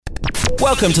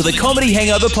Welcome to the Comedy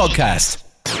Hangover podcast.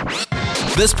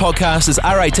 This podcast is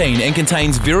R18 and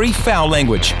contains very foul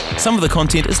language. Some of the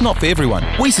content is not for everyone.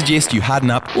 We suggest you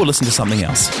harden up or listen to something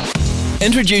else.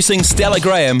 Introducing Stella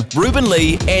Graham, Ruben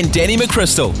Lee and Danny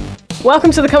McChrystal.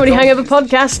 Welcome to the Comedy Hangover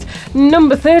podcast,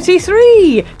 number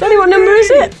 33. Danny, what number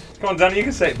is it? Come on, Danny, you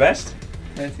can say it best.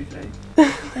 33.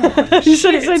 You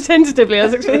said it so tentatively, I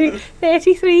was expecting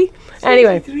 33.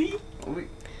 Anyway. 33?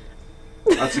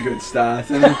 That's a good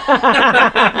start, isn't it?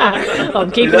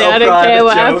 I'm keeping it, I don't care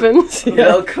what happens. Your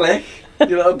little click,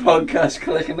 your little podcast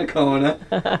click in the corner.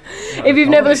 If you've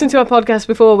never listened to our podcast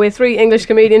before, we're three English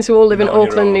comedians who all live in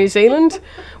Auckland, New Zealand.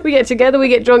 We get together, we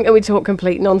get drunk and we talk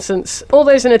complete nonsense. All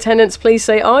those in attendance, please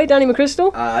say aye. Danny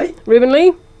McChrystal. Aye. Ruben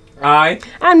Lee. Aye.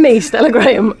 And me, Stella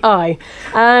Graham. Aye.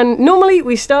 And normally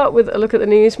we start with a look at the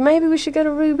news. Maybe we should go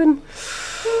to Ruben.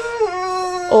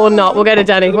 Or not. We'll go to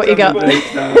Danny. What you got?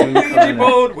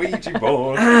 Ouija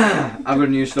board. I've got a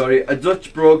news story. A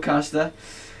Dutch broadcaster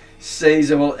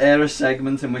says it will air a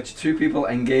segment in which two people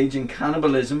engage in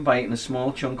cannibalism by eating a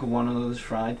small chunk of one another's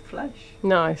fried flesh.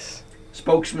 Nice.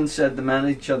 Spokesman said the men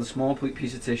each had a small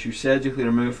piece of tissue surgically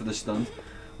removed for the stunt.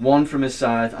 One from his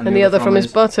side and the other from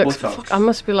his buttocks. Fuck, I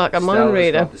must be like a mind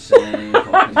reader. The same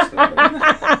fucking story.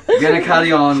 We're going to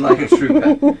carry on like a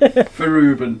trooper for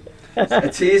Ruben. A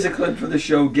teaser clip for the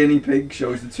show Guinea Pig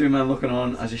shows the two men looking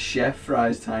on as a chef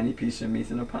fries tiny piece of meat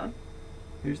in a pan.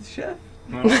 Who's the chef?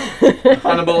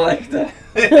 Hannibal Lecter.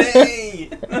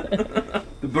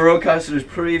 The broadcaster has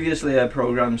previously aired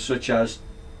programmes such as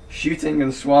Shooting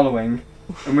and Swallowing,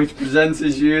 in which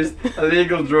presenters used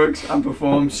illegal drugs and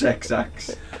performed sex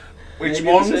acts. Which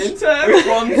Maybe ones? Which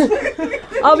ones?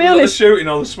 I'll be honest. The shooting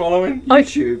or the swallowing?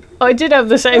 YouTube. I did have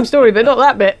the same story, but not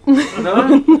that bit.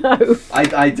 No? No.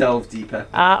 I delve deeper.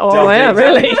 Yeah,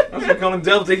 really? That's what we call him,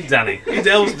 delve deep, Danny. He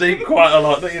delves deep quite a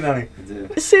lot, don't you, Danny? I do.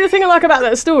 See, the thing I like about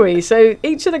that story, so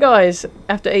each of the guys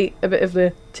have to eat a bit of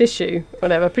the tissue,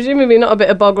 whatever, presumably not a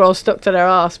bit of bog roll stuck to their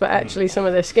arse, but actually some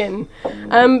of their skin.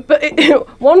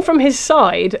 One from his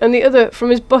side and the other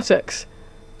from his buttocks.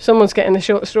 Someone's getting the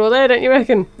short straw there, don't you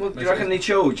reckon? Well, do you reckon they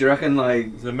chose? Do you reckon,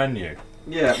 like... The menu?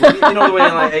 Yeah, well, you know the way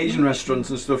in, like, Asian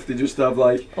restaurants and stuff, they just have,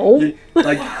 like...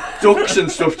 like, ducks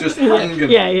and stuff just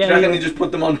hanging. Yeah, do you reckon they just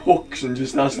put them on hooks and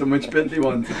just ask them which bit they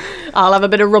want? I'll have a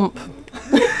bit of rump.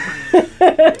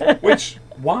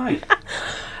 Why?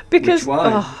 Because...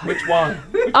 Which one?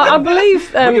 I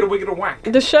believe... Wiggle a whack.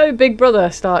 The show Big Brother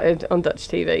started on Dutch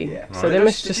TV. Yeah. So they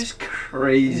must just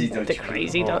crazy Dutch. The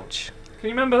crazy Dutch. Can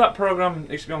you remember that programme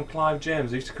used to be on Clive James?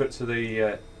 They used to cut to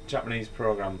the Japanese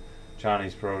programme,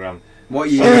 Chinese programme. What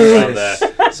year Somewhere around there.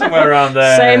 Somewhere around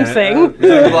there. Same thing.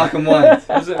 Is it black and white?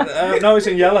 Was it, no, it's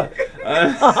in yellow.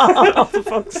 Oh, for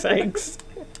fuck's sakes.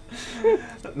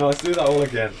 No, let's do that all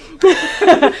again.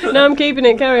 No, I'm keeping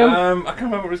it. Carry on. I can't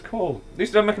remember what it's called. They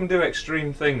used to make them do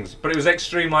extreme things, but it was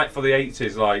extreme like for the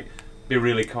 80s, like be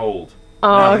really cold.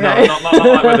 Oh, okay. Not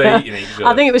like where they're eating each other.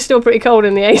 I think it was still pretty cold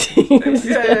in the 80s.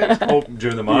 Yeah, it was cold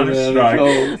during the miners' strike.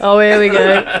 Oh, here we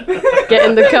go.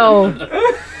 Getting the cold.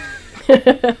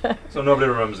 So nobody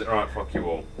remembers it. Right, fuck you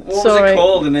all. What was it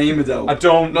called, the name of it? I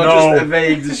don't know. Not just a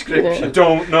vague description. I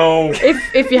don't know.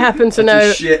 If you happen to know...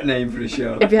 It's a shit name for a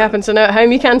show. If you happen to know at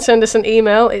home, you can send us an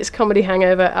email. It's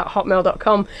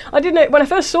comedyhangover@hotmail.com. I didn't know... When I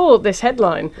first saw this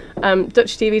headline,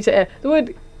 Dutch TV to air, the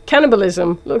word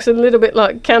cannibalism looks a little bit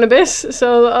like cannabis.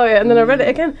 So, and then I read it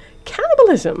again.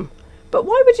 Cannibalism? But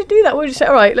why would you do that? Why would you say,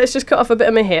 all right, let's just cut off a bit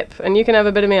of my hip and you can have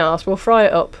a bit of my arse. We'll fry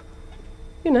it up.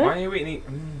 You know? Why are you eating...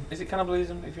 Is it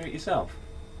cannibalism if you eat yourself?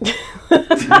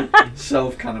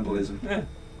 Self-cannibalism. Yeah.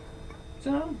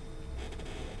 So,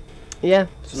 yeah.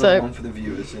 it's another one for the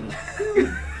viewers.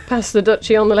 Pass the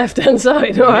Dutchie on the left-hand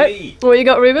side, all right? Hey. What you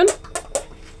got, Ruben?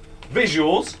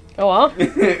 Visuals. Oh,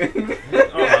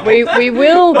 we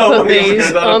will put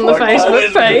these on the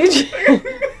Facebook page.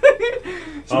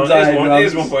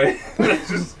 Here's one for you.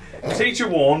 Just, teacher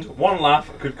warned, one laugh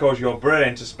could cause your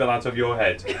brain to spill out of your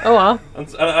head. Oh,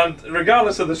 and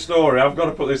regardless of the story, I've got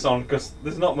to put this on because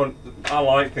there's not much. I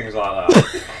like things like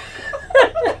that.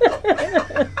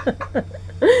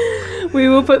 We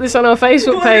will put this on our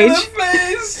Facebook page.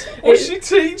 What's she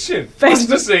teaching?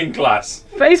 Plasticine class.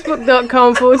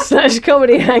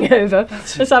 Facebook.com/comedy hangover.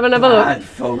 Let's have another look.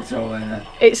 Photo in it.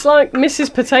 It's like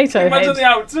Mrs. Potato Imagine Head. the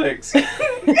outtakes.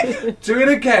 Do it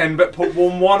again, but put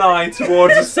one eye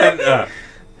towards the centre.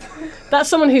 That's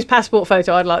someone whose passport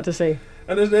photo I'd like to see.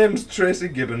 And his name's Tracy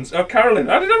Gibbons. Oh, Carolyn.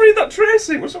 How did I read that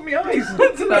Tracy? What's on my eyes? I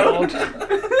don't know.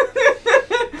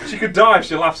 She could die if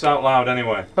she laughs out loud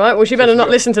anyway. Right, well, she better not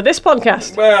listen to this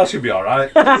podcast. Well, she'll be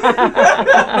alright.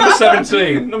 Number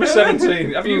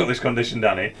 17. Have you got this condition,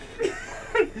 Danny?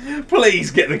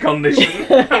 Please get the condition.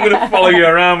 I'm going to follow you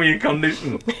around with your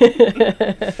condition.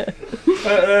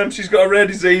 She's got a rare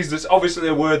disease that's obviously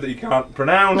a word that you can't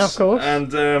pronounce. Of course.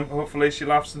 And hopefully she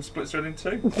laughs and splits her head in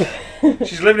two.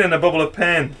 She's living in a bubble of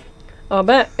pain. I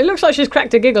bet. It looks like she's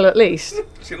cracked a giggle at least.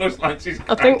 She looks like she's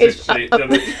I think it's.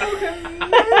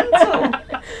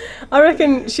 I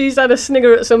reckon she's had a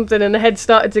snigger at something and the head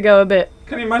started to go a bit.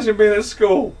 Can you imagine being at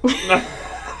school?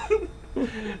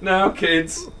 Now,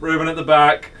 kids, Ruben at the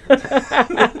back.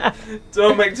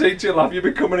 Don't make teacher laugh. You'll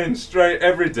be coming in straight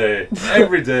every day,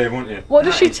 won't you? What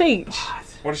does she teach?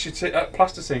 What does she teach?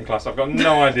 Plasticine class. I've got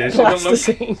no idea. She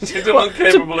Plasticine. doesn't look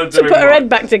capable of to doing put her what? head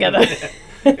back together.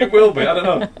 It will be. I don't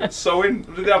know. Sewing.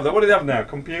 What do they have there? What do they have now?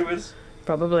 Computers.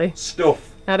 Probably.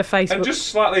 Stuff. Out of Facebook. And just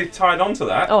slightly tied onto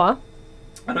that. Oh,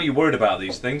 I know you're worried about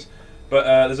these things, but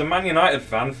there's a Man United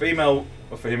fan, female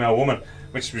woman,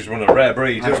 which was one of a rare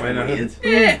breed.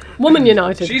 Woman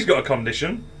United. She's got a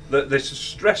condition that the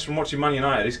stress from watching Man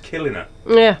United is killing her.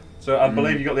 Yeah. So I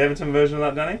believe you got the Everton version of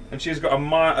that, Danny, and she's got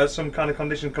some kind of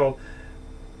condition called,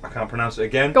 I can't pronounce it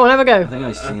again. Go on, have a go. I think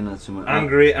I've seen that somewhere.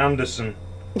 Angry Anderson.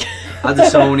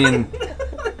 Andersonian.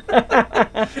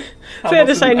 Fair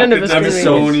to say none of us can read.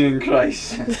 Andersonian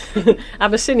Christ.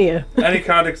 Abyssinia. Any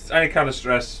kind of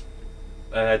stress,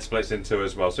 head splits in two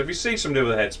as well. So if you see somebody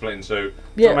with a head split in two,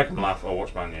 don't make them laugh or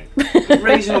watch Man U.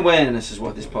 Raising awareness is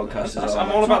what this podcast is all about.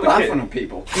 I'm all about the laughing at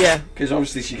people. Yeah. Because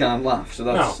obviously she can't laugh, so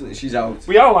that's she's out.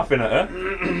 We are laughing at her.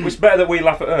 It's better that we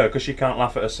laugh at her because she can't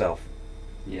laugh at herself.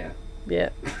 Yeah. Yeah.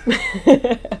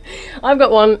 I've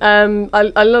got one.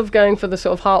 I love going for the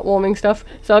sort of heartwarming stuff,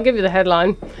 so I'll give you the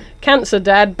headline. Cancer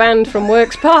dad banned from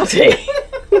work's party.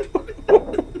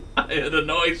 I heard a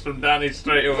noise from Danny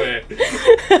straight away.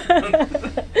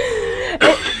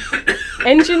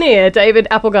 Engineer David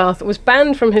Applegarth was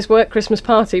banned from his work Christmas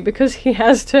party because he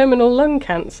has terminal lung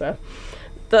cancer.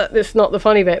 That's not the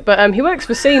funny bit, but he works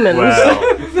for Siemens. Well.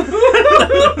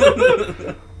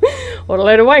 What a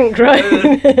load of wank, right?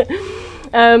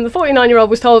 The 49-year-old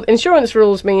was told insurance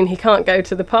rules mean he can't go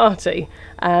to the party.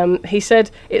 He said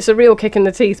it's a real kick in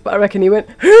the teeth, but I reckon he went,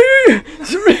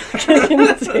 it's a real kick in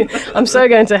the teeth. I'm so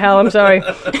going to hell, I'm sorry.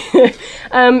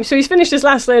 So he's finished his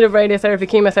last load of radiotherapy,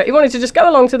 chemotherapy. He wanted to just go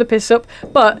along to the piss up,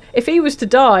 but if he was to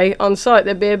die on site,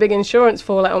 there'd be a big insurance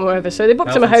fallout or whatever. So they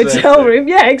booked him a hotel room.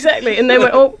 Yeah, exactly. And they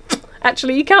went, oh,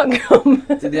 actually, you can't come.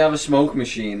 Did they have a smoke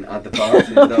machine at the party?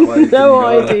 Is that why no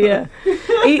idea.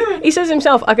 He says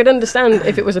himself, I could understand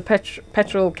if it was a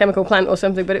petrochemical plant or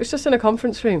something, but it was just in a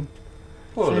conference room.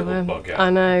 Poor little bugger. I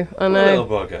know. Poor little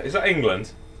bugger. Is that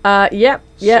England? Yep.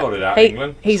 Sorted out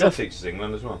England. He's Still teaches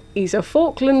England as well. He's a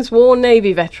Falklands War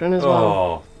Navy veteran as well.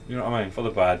 Oh, you know what I mean? For the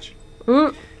badge.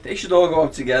 They should all go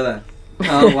up together.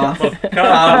 Can't laugh,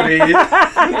 can't breathe,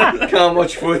 can't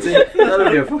watch footy. That'll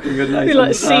be a fucking good night. Be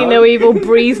like, see no evil,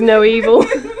 breathe no evil.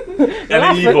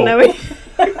 Laugh evil. at no evil.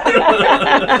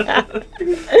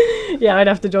 Yeah, I'd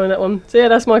have to join that one. So yeah,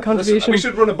 that's my contribution. We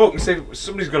should run a book and say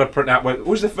somebody's got to print out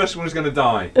who's the first one who's going to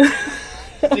die.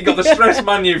 You got the stressed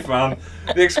Man U fan,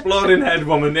 the exploding head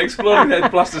woman, the exploding head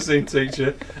plasticine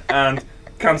teacher, and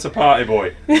cancer party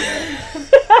boy.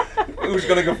 Who's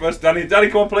going to go first? Danny,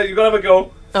 come on, please. You've got to have a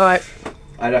go. All right.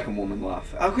 I reckon women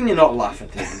laugh. How can you not laugh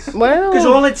at things? Well, because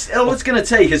all it's going to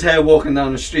take is her walking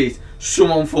down the street,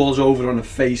 someone falls over on her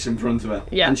face in front of her,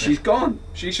 and she's gone.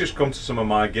 She should come to some of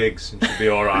my gigs and she'd be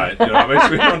alright. You know what I mean?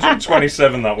 She's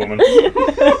 127, that woman.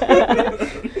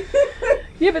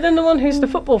 Yeah, but then the one who's the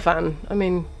football fan, I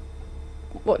mean,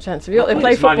 what chance have you got? They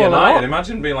play It's Man football a United. lot.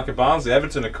 Imagine being like a Barnsley,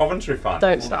 Everton, a Coventry fan.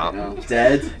 Don't start.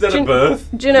 Dead at birth.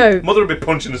 Do you know? Mother would be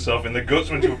punching herself in the guts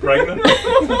when she was pregnant.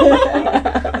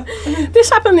 This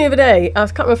happened the other day. I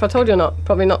can't remember if I told you or not.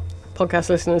 Probably not, podcast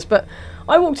listeners. But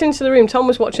I walked into the room. Tom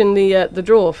was watching the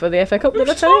draw for the FA Cup. Did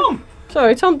I tell you?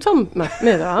 Sorry, Tom, my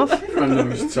other half. Everyone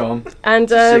knows Tom. And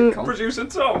producer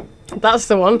Tom. That's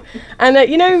the one. And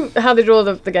you know how they draw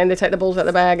the game? They take the balls out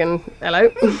of the bag and hello.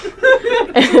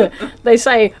 They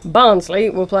say Barnsley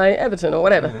will play Everton or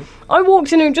whatever. Mm-hmm. I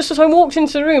walked in, and just as I walked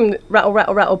into the room, rattle,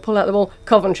 rattle, rattle, pull out the ball,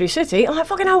 Coventry City. I'm like,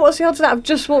 fucking hell, what's the odds of that? I've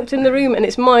just walked in the room and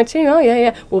it's my team. Oh,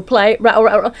 yeah, we'll play, rattle,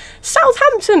 rattle, rattle.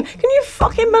 Southampton! Can you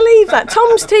fucking believe that?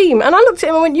 Tom's team. And I looked at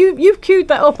him and went, you've queued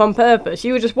that up on purpose.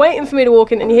 You were just waiting for me to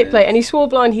walk in and you hit play. And he swore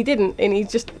blind he didn't. And he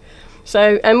just...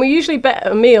 So, and we usually bet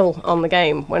a meal on the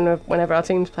game whenever our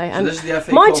teams play. And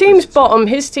my team's bottom,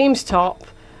 his team's top.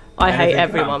 I hate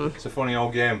everyone. It's a funny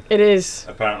old game. It is.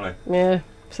 Apparently. Yeah.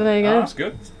 So there you go. Oh, that's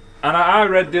good. And I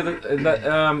read the other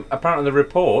that apparently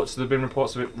there've been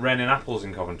reports of it raining apples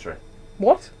in Coventry.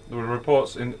 What? There were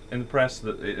reports in the press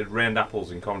that it had rained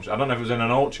apples in Coventry. I don't know if it was in an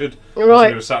orchard.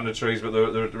 Right. It was sat in the trees, but there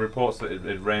were reports that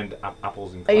it rained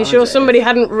apples in Are Coventry. you sure somebody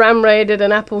hadn't ram-raided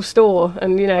an Apple store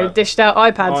and, dished out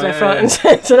iPads left, right and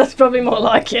centre? That's probably more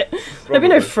like it. There'd be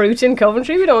no fruit in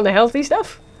Coventry. We don't want the healthy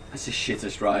stuff. That's the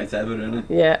shittest riot ever, isn't it?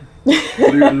 Yeah.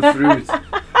 Gluten fruit.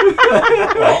 What?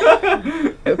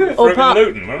 Fruit and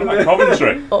Luton? What about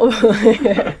Coventry?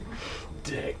 Yeah.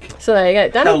 Dick. So there you go.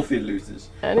 Danny? Healthy looters.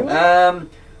 Anyway.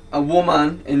 A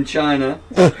woman in China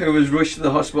who was rushed to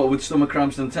the hospital with stomach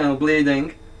cramps and internal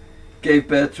bleeding gave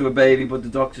birth to a baby, but the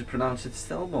doctors pronounced it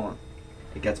stillborn.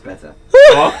 It gets better.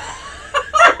 What?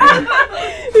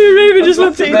 Maybe just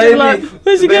looked at each other like,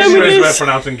 where's he going with We're this?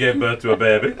 pronouncing gave birth to a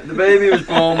baby. The baby was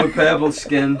born with purple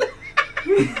skin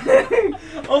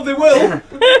Oh, they will.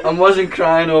 and wasn't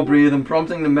crying or breathing,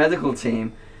 prompting the medical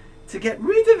team to get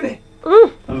rid of it.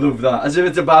 Mm. I love that. As if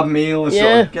it's a bad meal or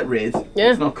Yeah. something. Get rid.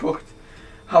 Yeah. It's not cooked.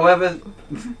 However,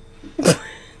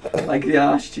 like the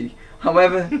arse cheek.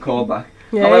 However, callback.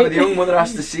 Yeah. However, the young mother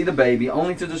asked to see the baby,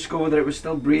 only to discover that it was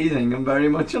still breathing and very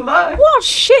much alive. What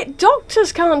shit?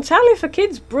 Doctors can't tell if a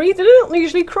kid's breathing. They don't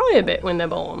usually cry a bit when they're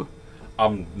born.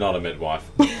 I'm not a midwife.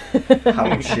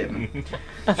 How shit.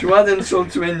 To add insult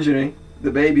to injury,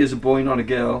 the baby is a boy, not a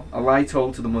girl. A lie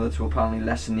told to the mother to apparently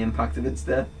lessen the impact of its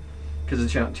death.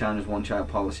 Because of China's one-child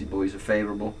policy, boys are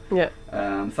favourable. Yeah.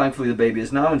 Thankfully, the baby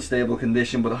is now in stable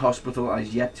condition, but the hospital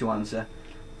has yet to answer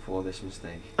for this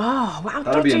mistake. Oh, wow.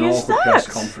 That'll be an dodgy is awkward press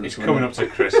that? conference. It's wouldn't coming it? up to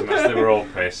Christmas. They were all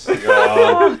pissed. They go,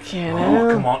 oh, Fucking oh, hell.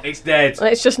 come on, it's dead.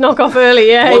 Let's just knock off early,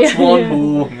 yeah. What's yeah, one yeah.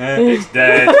 more? Yeah, it's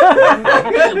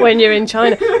dead. When you're in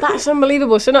China. That's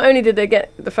unbelievable. So not only did they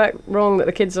get the fact wrong that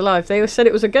the kid's alive, they said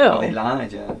it was a girl. Oh, they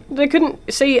lied, yeah. They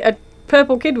couldn't see a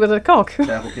purple kid with a cock.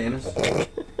 Purple penis.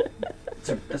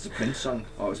 That's a Prince song.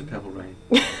 Oh, it's a Purple Rain.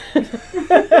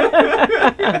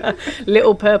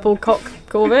 Little purple cock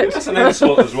Corvette. That's an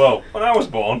insult as well. When I was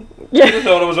born, Yeah. they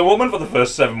thought I was a woman for the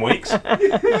first 7 weeks.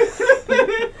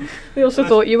 They also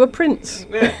thought you were Prince.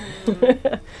 Yeah.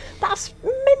 That's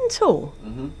mental.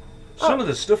 Some of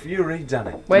the stuff you read,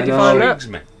 Danny. Where'd you I find know. that?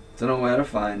 Intrigues me. Don't know where to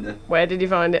find it. Where did you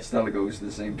find it? Stella goes to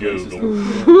the same place as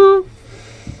Google. them.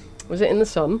 Was it in the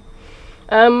Sun?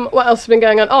 What else has been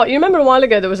going on? Oh, you remember a while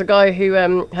ago there was a guy who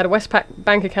had a Westpac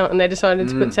bank account and they decided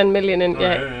to put 10 million in. Oh,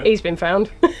 Yeah, yeah. he's been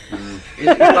found. He's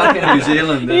back in New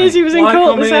Zealand. He is, he was in Why court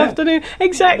come this here? afternoon.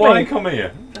 Exactly. Why come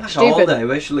here? That's Stupid. holiday.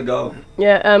 Where shall I go?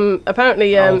 Yeah,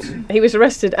 apparently he was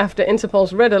arrested after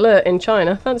Interpol's red alert in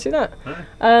China. Fancy that.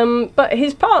 But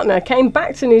his partner came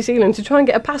back to New Zealand to try and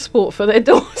get a passport for their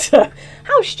daughter.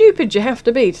 How stupid do you have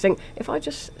to be to think, if I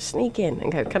just sneak in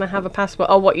and go, can I have a passport?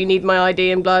 Oh, what, you need my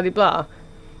ID and blah, blah, blah.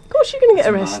 Of course you're going to get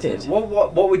arrested.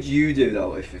 What would you do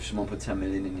though if someone put 10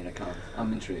 million in your account?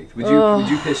 I'm intrigued. Would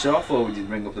you piss off or would you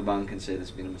ring up the bank and say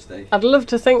there's been a mistake? I'd love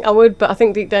to think I would, but I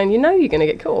think deep down you know you're going to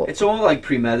get caught. It's all like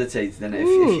premeditated, then if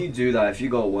you do that, if you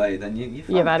go away, then you've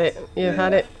Had it. You've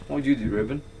had it. What would you do,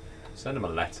 Ruben? Send them a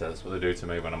letter. That's what they do to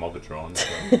me when I'm overdrawn. So.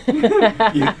 You're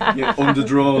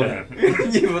underdrawn.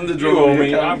 Yeah. You've underdrawn. You owe your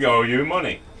me. account. I'm going to owe you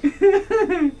money.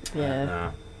 Yeah.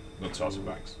 Nah, not toss it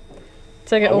backs.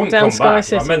 Take it I all wouldn't down come Sky back. If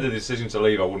City. I made the decision to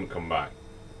leave, I wouldn't come back.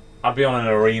 I'd be on an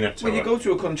arena tour. When you go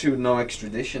to a country with no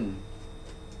extradition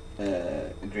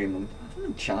agreement, I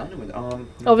think China would.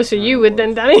 Obviously China you would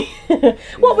then, Danny.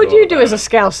 What would thought you do about as a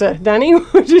scouser, Danny?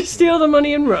 Would you steal the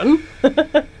money and run?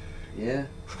 Yeah.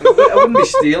 I wouldn't be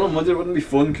stealing, would it? It wouldn't be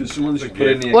fun because someone just put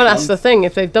it in the Well, account. that's the thing.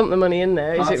 If they've dumped the money in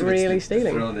there, is Part it of it's really the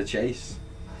stealing? thrill of the chase.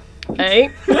 Hey?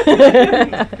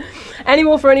 Any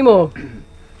more for any more?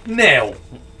 Nail.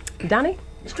 Danny?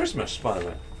 It's Christmas, by the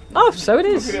way. Oh, so it I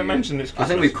is. think I mentioned it's I Christmas.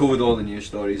 think we've covered all the news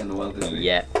stories in the world this week.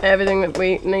 Yeah, everything that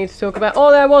we need to talk about.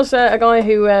 Oh, there was a guy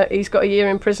who he's got a year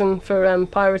in prison for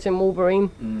pirating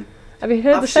Wolverine. Have you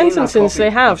heard I've the seen that sentences copy. they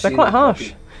have? I've They're seen quite that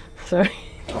harsh. copy. Sorry.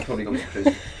 I'll probably go to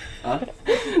prison. Huh?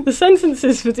 The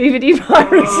sentences for DVD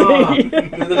piracy.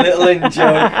 With a little in-joke.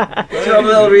 Should have a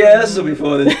little rehearsal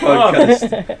before this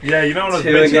podcast. Yeah, you know when I was Two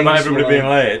bitching about against everybody one. being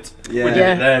late? Yeah. We did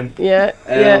it then.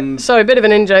 Yeah. Sorry, a bit of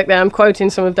an in-joke there. I'm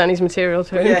quoting some of Danny's material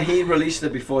to But him. yeah, he released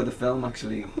it before the film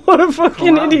actually. What a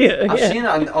fucking come out. idiot. I've yeah. seen it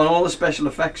on all the special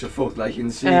effects are fucked. Like you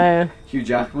can see Hugh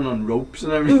Jackman on ropes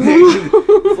and everything,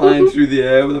 flying through the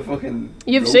air with a fucking.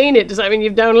 You've rope. seen it. Does that mean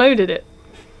you've downloaded it?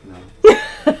 No.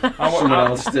 I, Someone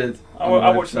else did. I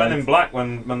watched Men in Black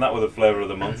when that was the flavour of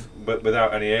the month, but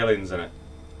without any aliens in it.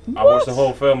 I watched the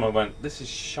whole film and went, this is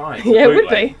shite. Yeah, it would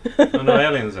be. There's no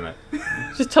aliens in it.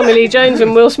 Just Tommy Lee Jones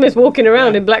and Will Smith walking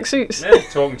around in black suits. Yeah,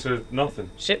 talking to nothing.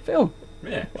 Shit film.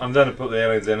 Yeah, and then I put the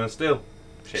aliens in and still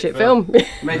Shit film.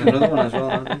 Made another one as well.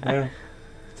 Haven't they? Yeah.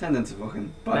 Turned into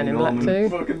fucking Men in Black 2.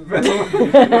 Fucking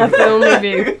Film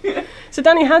review. So,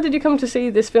 Danny, how did you come to see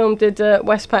this film? Did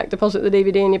Westpac deposit the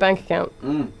DVD in your bank account?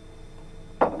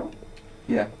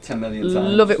 Yeah, 10 million times.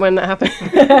 Love it when that happens.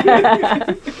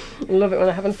 Love it when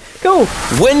that happens. Cool.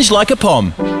 Whinge like a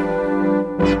pom.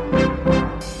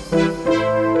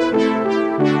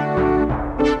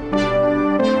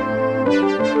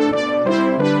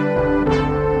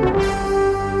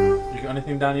 You got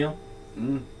anything, Daniel?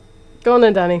 Go on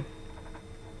then, Danny.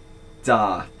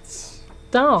 Darts.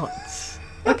 Darts.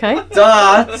 Okay.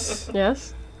 Darts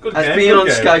Yes. Good has game, been good on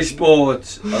game. Sky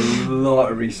Sports a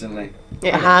lot recently.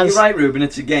 It And has. You're right, Ruben,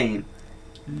 it's a game.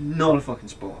 Not a fucking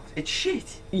sport. It's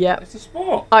shit. Yep. It's a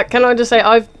sport. Can I just say,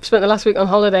 I've spent the last week on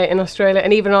holiday in Australia,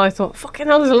 and even I thought, fucking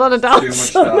hell, there's a lot of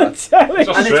darts Too much on the It's telly. And it's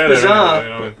Australia, bizarre. isn't it? You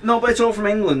know what I mean? No, but it's all from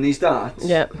England, these darts.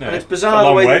 Yeah. Yeah. And it's It's bizarre a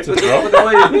long the way, way to throw.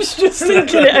 I was just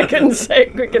thinking it, I couldn't say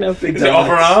it quick enough. Big Is it darts.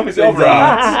 overarm? Is it Big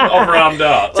darts. overarm? Overarm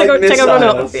darts. Like Take a run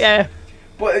up, missiles. yeah.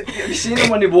 But have you seen them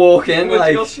when they walk in? Where's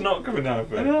Like, your snot coming out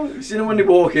of it? have you seen them when they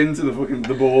walk into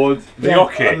the board? The Yeah.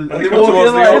 hockey. And And they they come walk towards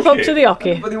in the like- Step up hockey. to the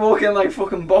hockey. But they walk in like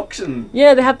fucking boxing.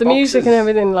 Yeah, they have the music and Boxes.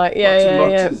 everything, like, Boxing yeah.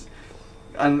 boxes.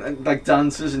 And like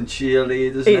dancers and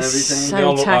cheerleaders and It's everything. so They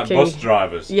all look tacky. like bus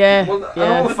drivers. Yeah, Well, and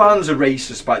yeah. all the fans are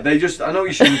racist, but I know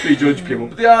you shouldn't prejudge people,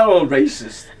 but they are all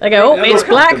racist. They go, oh, Yeah, it's look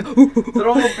black. at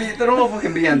they're all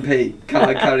fucking BNP,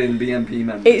 carrying BNP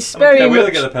members. It's I don't very care where they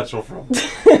much, get the petrol from.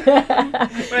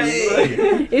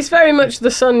 it's very much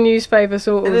the Sun newspaper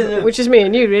sort It is, of, yeah. which is me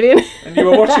and you, really, isn't it? And you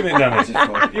were watching it, Danny. It's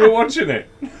just fun. You were watching it.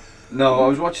 No, I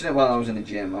was watching it while I was in the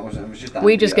gym. I was just.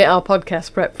 We just angry. get our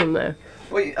podcast prep from there.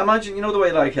 Well, imagine, you know the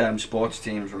way like sports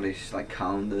teams release like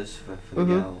calendars for the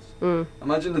girls.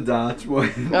 Imagine the darts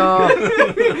one.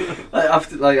 Oh, I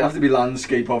have to be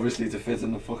landscape obviously to fit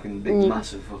in the fucking big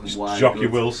massive fucking wide. Jockey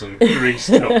goods. Wilson, greased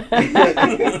up.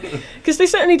 because they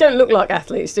certainly don't look like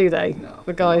athletes, do they? No,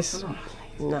 The guys. they're not.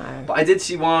 No. But I did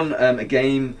see one a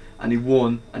game and he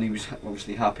won and he was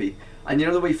obviously happy. And you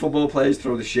know the way football players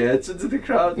throw the shirts into the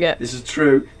crowd? Yeah. This is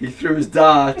true. He threw his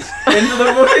darts into the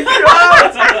fucking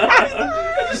crowd.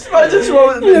 Just imagine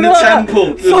throwing it in the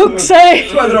temple. Fuck's sake.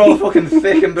 That's why they're all fucking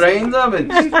thick and brain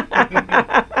damaged.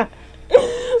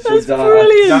 That's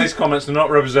brilliant. Danny's comments do not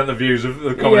represent the views of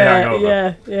the comedy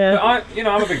Hangover. Yeah. But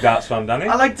I'm a big darts fan, Danny.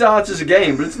 I like darts as a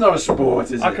game, but it's not a sport,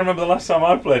 is it? I can remember the last time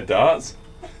I played darts.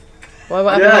 Why,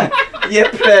 what happened? Yeah, you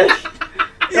prick.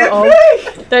 You Uh-oh.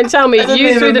 prick. Don't tell me I didn't you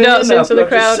even threw the mean darts that, into the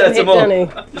but I just crowd set and hit him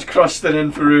up. Danny. Just crossed it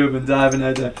in for Ruben, diving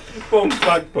header. Boom,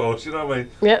 flag post, you know what I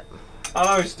mean? Yep. And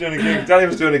I was doing a gig. Danny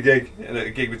was doing a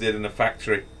gig we did in a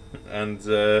factory. And,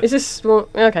 Is this small?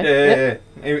 Okay.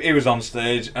 yeah. He was on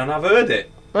stage, and I've heard it.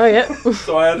 Oh, yeah.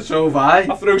 So I had So have I.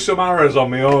 I threw some arrows on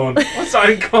my own. I sat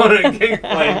in corner and gig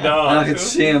playing And darts. I could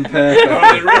see him perfect.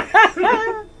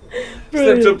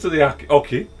 Stepped up to the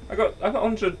hockey. I got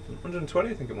 120,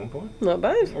 I think, at one point. Not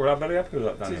bad. We're very happy with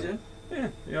that, Daniel. Did you? Yeah,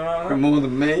 you know Fucking more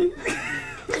than me.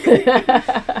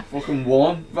 Fucking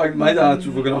one. In fact, my darts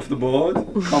were fucking off the board,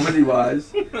 comedy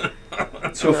wise.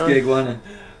 Tough gig, wasn't it?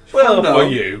 Well, Fun, though. for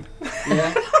you.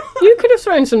 Yeah. You could have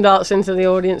thrown some darts into the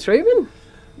audience, Ruben.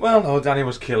 Well, no, Danny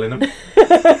was killing them.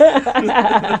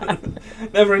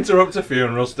 Never interrupt a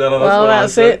funeral, Stella. That's Well, what I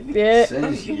that's say. it. Yeah.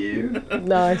 Says you.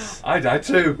 Nice. I died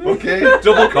too. Okay,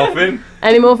 double coughing.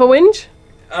 Any more for Whinge?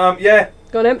 Yeah,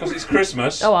 Go on in. because it's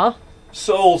Christmas. Oh, well.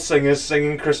 Soul singers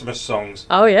singing Christmas songs.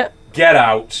 Oh, yeah. Get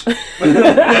out.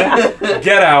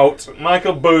 Get out.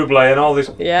 Michael Bublé and all this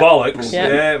Yeah. bollocks. Yeah.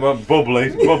 Yeah, well,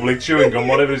 bubbly, chewing gum,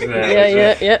 whatever his name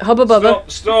is. Yeah. Hubba bubba.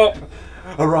 Stop.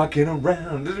 A rocking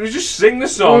around. We just sing the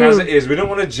song as it is. We don't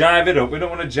want to jive it up. We don't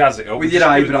want to jazz it up. With We your just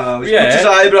do it- eyebrows. Yeah. Put his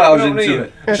eyebrows You know what I into mean?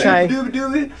 it. Okay.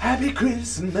 Do it. Happy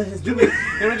Christmas. Do it.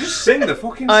 You know, just sing the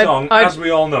fucking I- song I- as we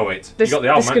all know it. This- you got the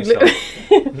album, this haven't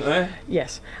you, could Stella? Eh?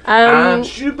 Yes. And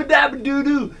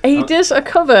shoo-ba-dabba-doo-doo. He does a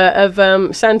cover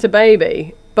of Santa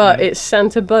Baby, but it's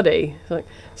Santa Buddy. It's like,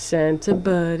 Santa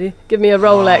Buddy, give me a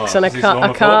Rolex and he's a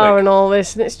homophobic. car and all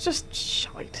this, and it's just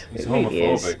shite. He's It really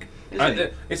is. homophobic. Is he?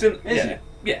 It's in Is yeah,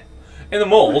 yeah. In the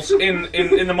malls, in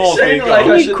the malls Saying where you it like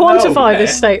go. I Can should you quantify know.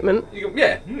 this Yeah. statement? You go,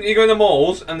 yeah, you go in the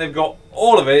malls and they've got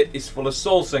all of it is full of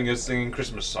soul singers singing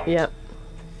Christmas songs. Yeah.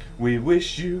 We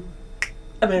wish you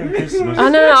a Merry Christmas. I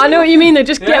know what you mean. They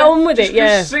just get Yeah, on with just, it,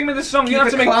 yeah. Just sing me the song. You Keep don't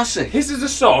have it to make classic. This is a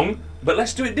song, but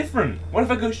let's do it different. What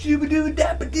if I go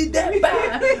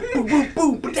shoo-ba-doo-da-ba-dee-da-ba,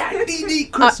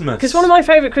 Christmas? Because one of my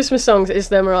favourite Christmas songs is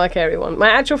the Mariah Carey one. My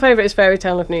actual favourite is Fairy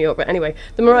Tale of New York, but anyway,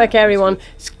 the Mariah Carey one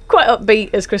is quite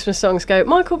upbeat as Christmas songs go.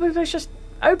 Michael Bublé's just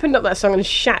opened up that song and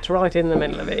shat right in the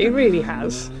middle of it. He really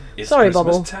has. It's Sorry, Christmas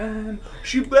Bobble. time.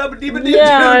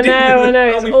 Yeah, I know.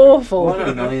 It's awful. What an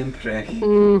annoying prick.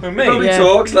 Who, me? Nobody Yeah.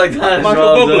 talks like that as Michael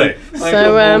well. Bublé.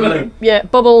 So, yeah,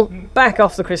 Bubble, back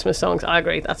off the Christmas songs. I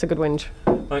agree. That's a good whinge.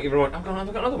 Thank you very much. I've got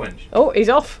another winch. Oh, he's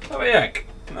off. Oh, heck.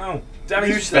 No. You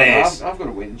Danny's still face. have. I've got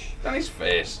a winch. Danny's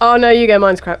face. Oh, no, you go.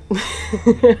 Mine's crap.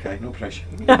 Okay, no pressure.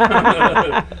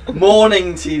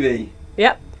 Morning TV.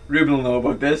 Yep. Ruben will know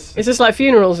about this. It's just like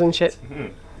funerals and shit.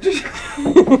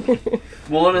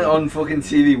 Morning on fucking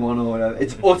TV One or whatever.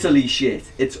 It's utterly shit.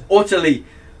 It's utterly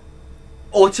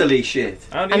shit.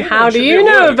 And how do you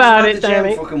know about it, I'm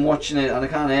Danny? fucking watching it and I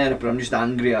can't hear it, but I'm just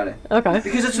angry at it. Okay.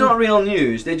 Because it's not real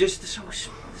news. They're so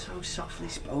softly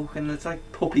spoken. It's like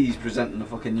puppies presenting the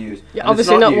fucking news. You're And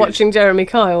obviously it's not news. watching Jeremy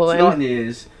Kyle It's then. not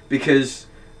news because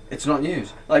it's not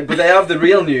news. Like, but they have the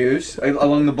real news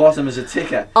along the bottom as a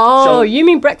ticker. Oh, So- you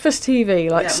mean breakfast TV,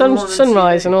 like Yeah, sunrise morning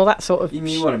TV. and all that sort of. You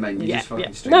knew what I meant. You Yeah, just fucking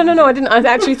yeah. straight No, into I it. didn't. I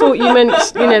actually thought you meant,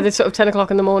 the sort of 10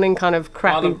 o'clock in the morning kind of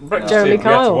crappy We have Jeremy to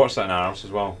Kyle. watch that in our house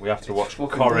as well. We have to watch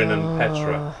Fucking Corin and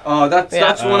Petra. Oh, that's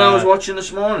Yeah. one I was watching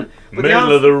this morning. But they Middle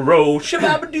have, of the road.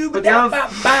 but they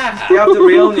have the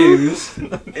real news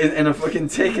in a fucking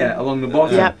ticker along the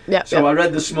bottom. Yep. So I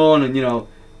read this morning,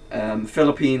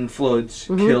 Philippine floods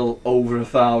kill over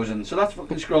 1,000. So that's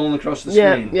fucking scrolling across the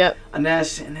screen. Yeah. And they're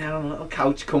sitting there on a little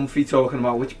couch comfy talking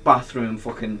about which bathroom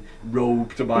fucking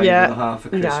robe to buy Yeah. for the half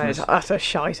of No, Christmas. that's a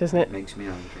shite, isn't it? Makes me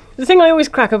angry. The thing I always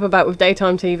crack up about with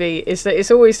daytime TV is that it's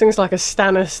always things like a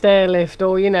Stana stairlift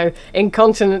or,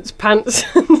 incontinence pants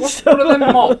and stuff. What are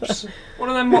them mops? What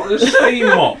are them mops? The steam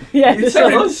mop. Yeah, You the tell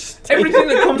sort of- us. Everything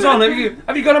that comes on,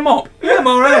 have you got a mop? Yeah, I'm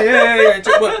alright, yeah.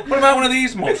 What about one of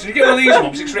these mops? You get one of these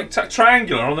mops, it's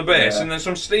triangular on the base, and then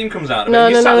some steam comes out of it. No,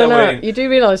 and you sat there waiting. You do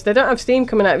realise they don't have steam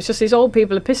coming out. It's just these old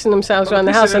people are pissing themselves Well, around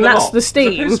the they're house, pissing and in the that's mop. the It's a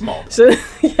steam. piss mop. So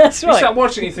yeah, that's You right. sat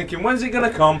watching, you're thinking, when's it going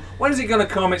to come? When's it going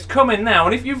to come? It's coming now,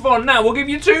 and if you vote now, we'll give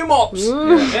you 2 mops. Yeah,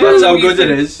 That's how we'll give good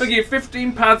you it is. We'll give you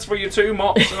 15 pads for your 2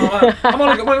 mops. And all that. I'm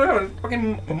only got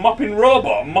fucking mopping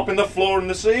robot, mopping the floor and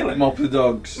the ceiling. Mop the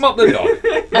dogs. Mop the dog.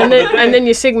 and then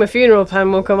your Sigma funeral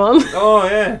plan will come on. Oh,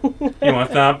 yeah. You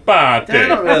want that bad They're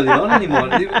not really on anymore.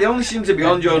 They only seem to be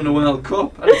on during the World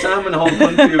Cup. At a time when the whole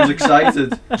country was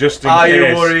excited. Just in Are case.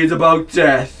 you worried about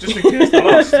death? Just in case they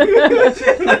lost.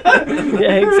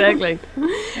 Yeah, exactly.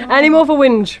 Any more for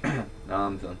whinge? No,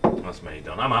 I'm done. That's me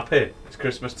done. I'm happy. It's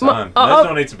Christmas Ma- time. oh, There's oh.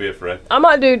 no need to be afraid. I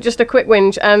might do just a quick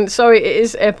whinge, and sorry, it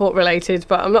is airport related,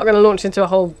 but I'm not going to launch into a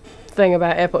whole thing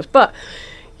about airports. But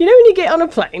when you get on a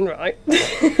plane, right?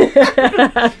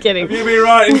 Kidding. Have you been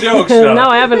writing jokes, Charlotte? No,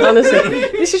 I haven't, honestly.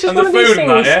 This is just And one the of these food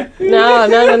things. and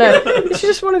that, No. This is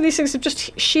just one of these things of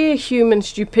just sheer human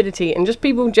stupidity and just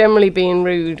people generally being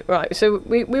rude. Right, so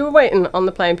we were waiting on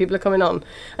the plane, people are coming on,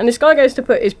 and this guy goes to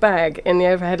put his bag in the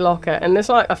overhead locker, and there's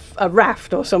like a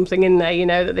raft or something in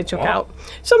there, that they chuck What? out.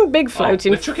 Some big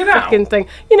floating they chuck it out? fucking thing.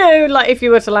 Like if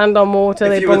you were to land on water,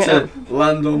 If they'd you were bring it out. to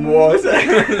land on water.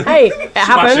 Hey, it Smash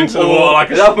happened. into the wall like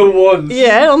It a... happened once.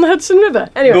 Yeah, on the Hudson River.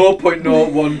 Anyway,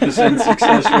 0.01%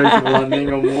 success rate of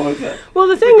landing on water. well,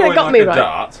 the thing that Going got like me a right.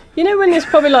 dart. When there's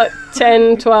probably like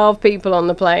 10, 12 people on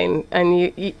the plane and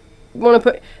you want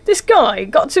to put... This guy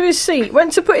got to his seat,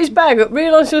 went to put his bag up,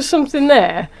 realised there was something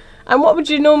there, and what would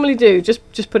you normally do? Just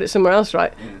put it somewhere else,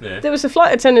 right? Yeah. There was a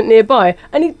flight attendant nearby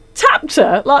and he tapped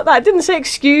her like that, didn't say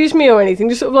excuse me or anything,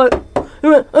 just sort of like, he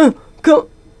went, oh,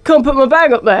 can't put my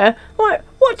bag up there. I'm like,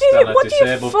 what do you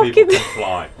Disabled fucking... people can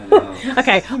fly.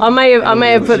 Okay, I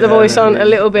may have put the voice on a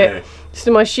little bit, Yeah. just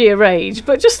in my sheer rage,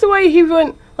 but just the way he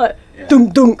went like Yeah.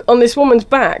 dunk dunk on this woman's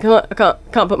back, I'm like, I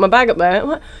can't put my bag up there. I'm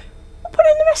like, put it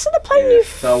in the rest of the plane, you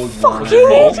that was fucking Was it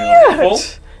full?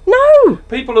 idiot! No.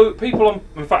 People on...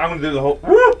 In fact, I'm going to do the whole...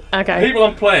 Okay. People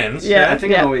on planes. Yeah. I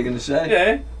think I know what you're going to say.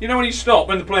 Yeah, you know when you stop,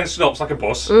 when the plane stops like a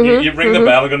bus, Mhm, you ring the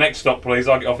bell and go, next stop please,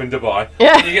 I'll get off in Dubai.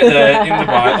 Yeah. And you get there in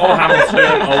Dubai, or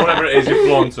Hamilton, or whatever it is you've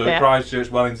flown to, Yeah.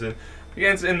 Christchurch, Wellington. You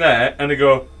get in there and they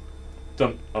go,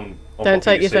 don't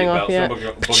take your thing off, yeah. Unbuckle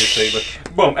your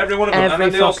seatbelt. Boom, every one of them. And Every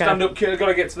then they all fucker. stand up, they've got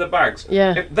to get to their bags.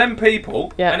 Yeah. If them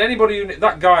people, Yeah. and anybody,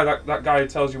 that guy who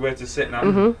tells you where to sit now,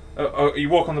 Mhm. you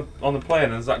walk on the plane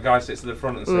and there's that guy sits at the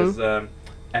front and says,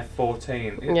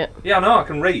 F14. Yeah. Yeah, I know, I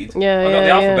can read. Yeah, I got the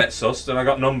yeah, alphabet sussed and I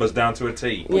got numbers down to a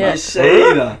T. Yeah. You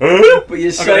say that. But you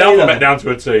I say got the alphabet that. down to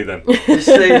a T then. You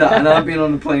say that, and I've been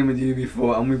on a plane with you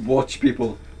before, and we've watched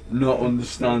people not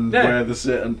understand Yeah. where they're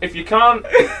sitting. If you can't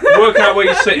work out where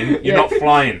you're sitting, you're Yeah. not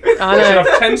flying. I You should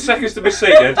know. have 10 seconds to be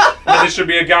seated, and there should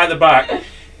be a guy at the back.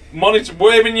 monitor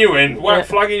waving you in,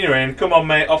 flagging you in. Come on,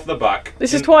 mate, off the back.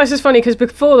 This is twice as funny because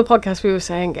before the podcast we were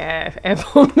saying, yeah,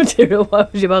 airborne material, why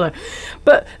would you bother?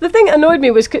 But the thing that annoyed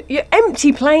me was your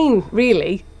empty plane,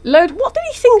 really. What did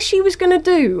he think she was going to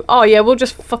do? Oh, yeah, we'll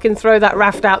just fucking throw that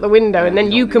raft out the window and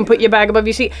then you can put your bag above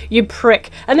your seat, you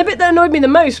prick. And the bit that annoyed me the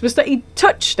most was that he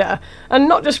touched her, and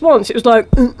not just once, it was like,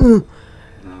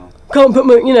 can't put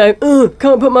my,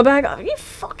 can't put my bag up. You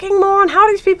fucking moron, how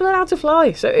are these people allowed to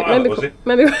fly? So it made me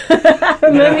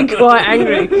quite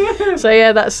angry. So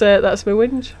yeah, that's my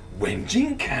whinge.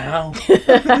 Whinging cow.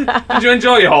 Did you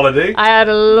enjoy your holiday? I had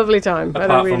a lovely time. I had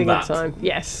a Apart really from good that. time.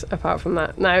 Yes, apart from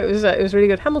that. No, it was really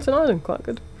good. Hamilton Island, quite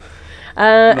good.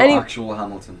 Not actual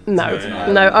Hamilton. No,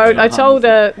 Yeah. no. I told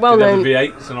a well-known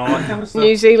V8s and all that kind of stuff.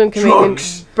 New Zealand comedian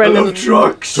Brendan. I love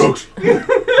trucks. Trucks.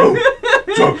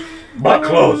 Trucks. Black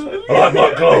clothes. I like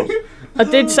black clothes. I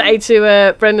did say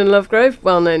to Brendan Lovegrove,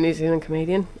 well-known New Zealand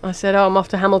comedian, I said, "Oh, I'm off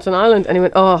to Hamilton Island," and he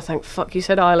went, "Oh, thank fuck you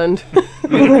said Island."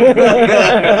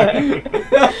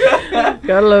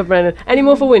 Gotta love Brendan. Any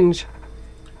more for whinge?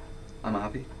 I'm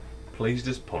happy. Pleased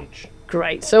as punch.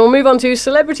 Great. So we'll move on to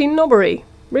celebrity knobbery.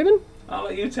 Ruben? I'll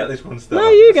let you take this one, Stella. No,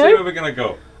 you Let's go. see where we're going to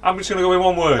go. I'm just going to go with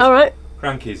one word. All right.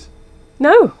 Krankies.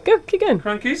 No, go, keep going.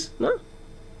 Krankies? No. Do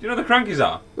you know the Krankies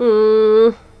are?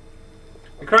 Mm,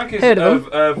 The Krankies Heard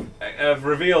of have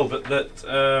revealed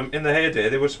that in the heyday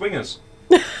they were swingers.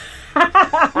 okay,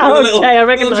 I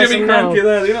recognise Little Jimmy him now. Krankie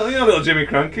there. You know little Jimmy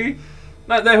Krankie?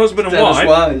 Like their husband and Dennis wife.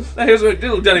 Wise. Their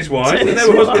little Dennis Wise. And they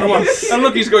were husband and wife. And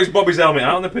look, he's got his Bobby's helmet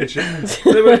out on the picture.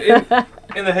 They were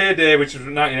in the heyday, which was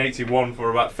 1981 for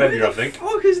about February, I think. What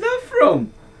the fuck is that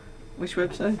from? Which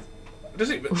website? Does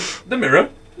it? The Mirror.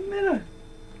 Mirror.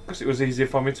 Because it was easier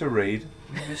for me to read.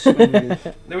 Swingers.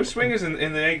 There were swingers in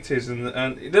the 80s,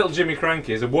 and little Jimmy Krankie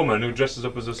is a woman who dresses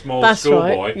up as a small That's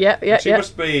schoolboy. right. Yeah. She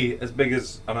must be as big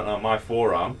as, I don't know, my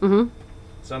forearm. Mm-hmm.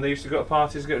 So they used to go to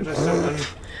parties, get dressed up, and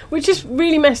Which is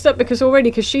really messed up because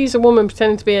she's a woman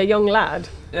pretending to be a young lad.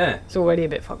 yeah. It's already a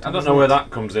bit fucked up. I don't know where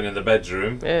that comes in the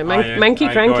bedroom. Yeah, Manky manky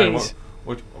Krankies.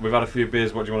 We've had a few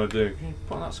beers, what do you want to do?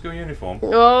 Put on that school uniform.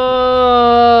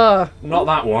 Oh, Not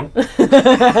that one. Not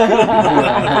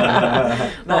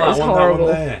that is one, horrible.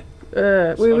 That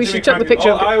one there. we should chuck the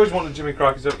picture. I always wanted Jimmy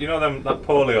Krankies up. You know that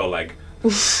polio leg?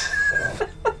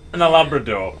 And a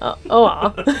Labrador.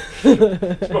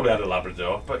 She's probably had a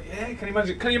Labrador. But yeah, can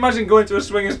you imagine going to a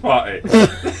swingers party?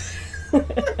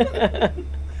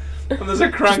 And there's a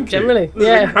Krankie. Generally,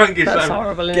 There's a Krankie that's sign.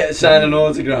 horrible. Isn't Get it? signing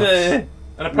autographs. Yeah.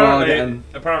 And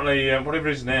apparently, whatever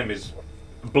his name is,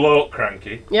 Bloke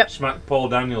Krankie. Yep. Smacked Paul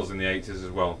Daniels in the 80s as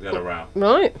well. They had a row.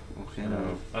 Right, Okay,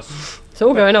 no. That's it's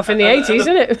all going off in the 80s,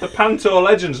 isn't it? the Panto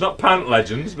legends, not Pant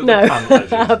legends, but No, the Pant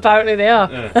legends. apparently they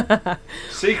are. Yeah.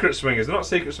 Secret swingers. They're not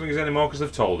secret swingers anymore because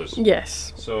they've told us.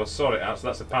 Yes. So sort it out. So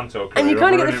that's the Panto career. And you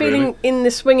kind of over, get the isn't it, feeling in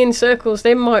the swinging circles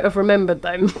they might have remembered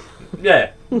them. really?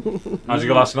 Yeah. How'd you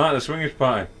go last night at the swingers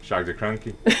party? Shagged a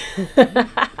Krankie.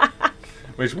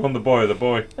 Which one, the boy or the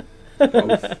boy?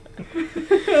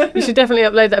 You should definitely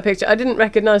upload that picture. I didn't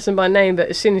recognise them by name, but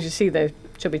as soon as you see those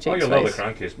chubby Oh, cheeks you'll know the face.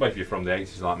 Crankies. Well, if you're from the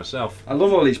 80s like myself. I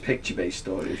love all these picture-based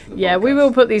stories. For the Yeah, we podcast.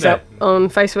 will put these Yeah. up on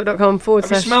facebook.com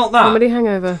Have you smelt that? /comedy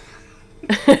hangover.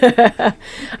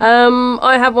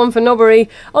 I have one for Nobbery,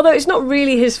 although it's not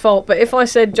really his fault, but if I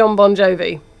said Jon Bon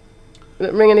Jovi, would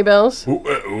it ring any bells?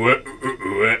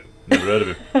 Never heard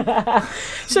of him.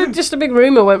 So just a big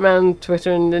rumour went around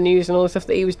Twitter and the news and all the stuff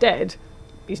that he was dead.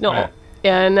 He's not. Yeah.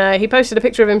 Yeah, and he posted a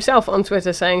picture of himself on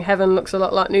Twitter saying heaven looks a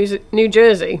lot like New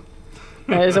Jersey.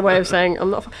 As a way of saying I'm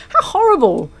not. How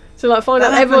horrible to find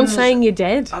out That everyone's happens saying you're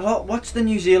dead. A lot. What's the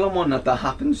New Zealand one that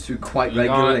happens to quite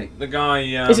regularly? The guy.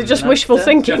 Is it just Jeff wishful Jeff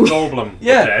thinking? Goldblum?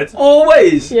 Yeah, Dead.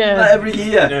 always. Yeah. Like every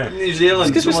year. Yeah. New Zealand.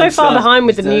 Because we're so someone far says behind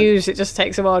with the he's dead. news, it just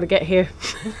takes a while to get here.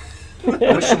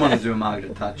 I wish someone would do a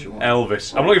Margaret Thatcher one.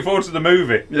 Elvis. I'm looking forward to the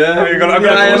movie. Yeah. I'm gonna Iron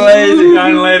have Lady.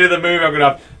 Iron Lady, the movie. I'm gonna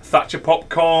have Thatcher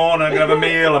popcorn. I'm gonna have a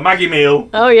meal, a Maggie meal.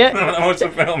 Oh yeah. What's the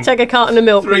film? Take a carton of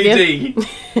milk with you.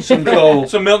 3D. Some coal.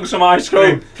 Some milk and some ice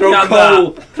cream. Throw Can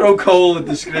coal. Throw coal at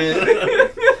the screen.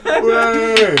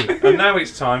 that. And now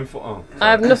it's time for. Oh,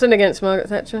 I have nothing against Margaret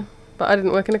Thatcher, but I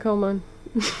didn't work in a coal mine.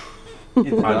 You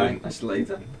did I that. didn't. That's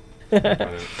later. I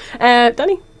don't-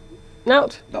 Danny?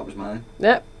 Nout? That was mine.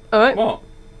 Yep. Alright. What?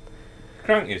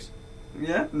 Krankies.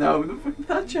 Yeah. No, the fucking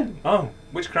Thatcher. Oh,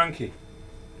 which Krankie?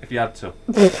 If you had to.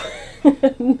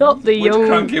 Not the Which young...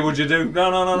 Krankie would you do? No.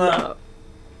 No.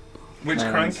 Which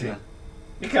Can't Krankie? answer.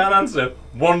 You can't answer.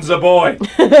 One's a boy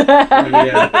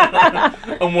Yeah.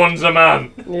 and one's a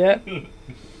man. Yeah.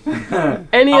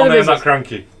 Any I'll other name that business?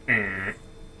 Krankie.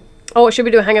 Oh, should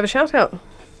we do a hangover shout out?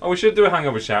 Oh, we should do a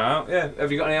hangover shout out. Yeah.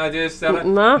 Have you got any ideas, Stella?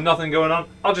 No. Nothing going on.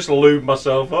 I'll just lube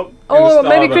myself up. Oh,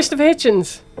 maybe Christopher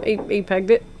Hitchens. He pegged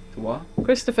it. What?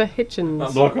 Christopher Hitchens.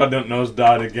 That bloke I don't know's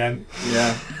died again.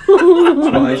 Yeah.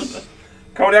 Twice.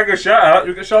 Comedy hangover shout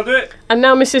out. Shall I do it? And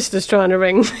now my sister's trying to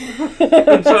ring. I'm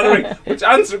trying to ring. Which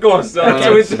answer? Go on, Stella.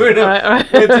 Okay. So we're doing it.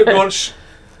 Right. Go on. Shh.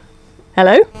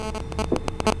 Hello?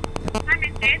 Hi,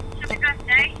 Mrs. Happy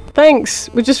birthday. Thanks.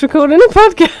 We're just recording a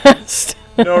podcast.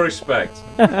 No respect.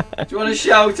 Do you want a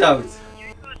shout out?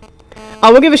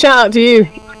 I will give a shout out to you.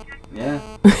 Yeah.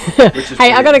 Which is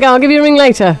Hey, I gotta go. I'll give you a ring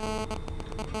later.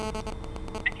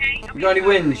 Okay. You got any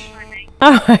whinge?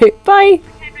 Alright, bye.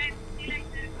 Okay, babe. See you later.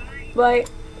 Bye.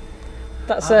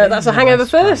 Bye. That's a hangover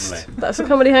first. That's a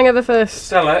comedy hangover first.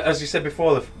 Stella, as you said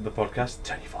before the podcast,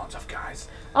 turn your phones off, guys.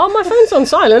 Oh, my phone's on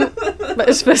silent. But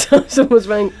it's the first time someone's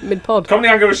rang mid-pod. Comedy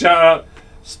hangover shout out.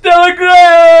 Stella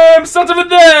Graham, start of the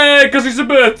day, because it's a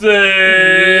birthday.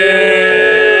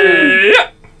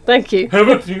 Yeah. Thank you. How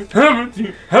about you? How about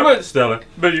you? How about Stella?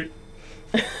 But you?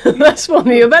 That's one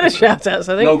of your better shout-outs,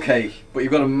 I think. No cake, but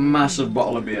you've got a massive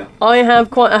bottle of beer. I have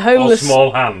quite a Or homeless...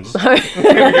 small hands. Here we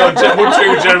go,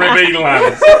 two Jeremy Beadle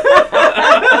hands.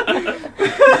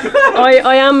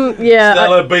 I am, yeah.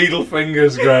 Stella Beadle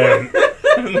fingers, Graham.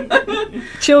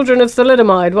 Children of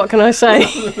thalidomide, what can I say?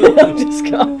 I've just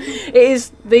got, it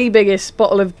is the biggest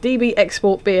bottle of DB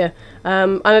export beer.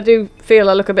 And I do feel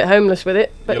I look a bit homeless with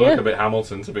it. But You yeah. look a bit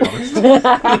Hamilton, to be honest.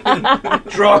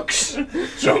 Trucks!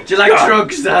 Drugs. Do you like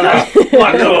trucks, Stella?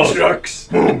 Black doors. Trucks!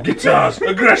 Boom, guitars.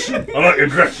 Aggression. I like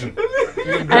aggression.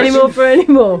 Any more for any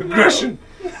more? Aggression.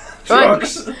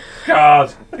 Trucks!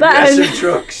 Cars. That Aggressive is,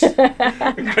 trucks!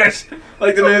 Aggression.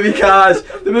 Like the movie Cars.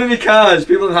 The movie Cars.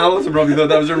 People in Hamilton probably thought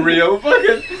that was a real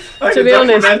fucking... Like to a be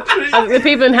honest, documentary. the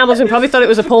people in Hamilton probably thought it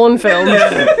was a porn film.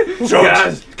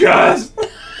 Drugs. Cars.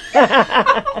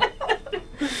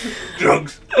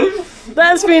 Drugs.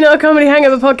 That's been our Comedy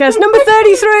Hangover podcast number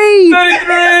 33.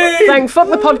 33. Thank fuck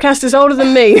the podcast is older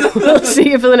than me. We'll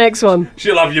see you for the next one.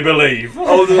 She'll have you believe.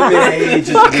 Older than me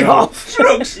ages Fuck ago. off.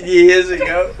 Drugs years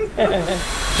ago.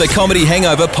 The Comedy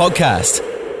Hangover Podcast.